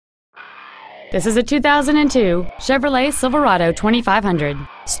This is a 2002 Chevrolet Silverado 2500.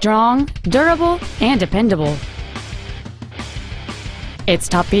 Strong, durable, and dependable. Its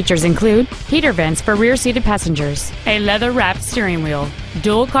top features include heater vents for rear-seated passengers, a leather-wrapped steering wheel,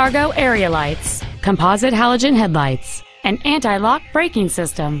 dual cargo area lights, composite halogen headlights, an anti-lock braking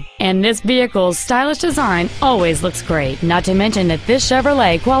system, and this vehicle's stylish design always looks great, not to mention that this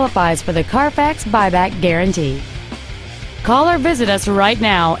Chevrolet qualifies for the Carfax buyback guarantee. Call or visit us right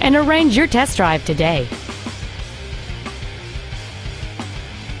now and arrange your test drive today.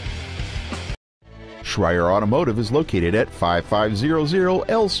 Schrier Automotive is located at 5500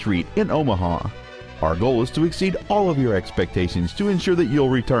 L Street in Omaha. Our goal is to exceed all of your expectations to ensure that you'll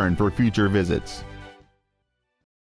return for future visits.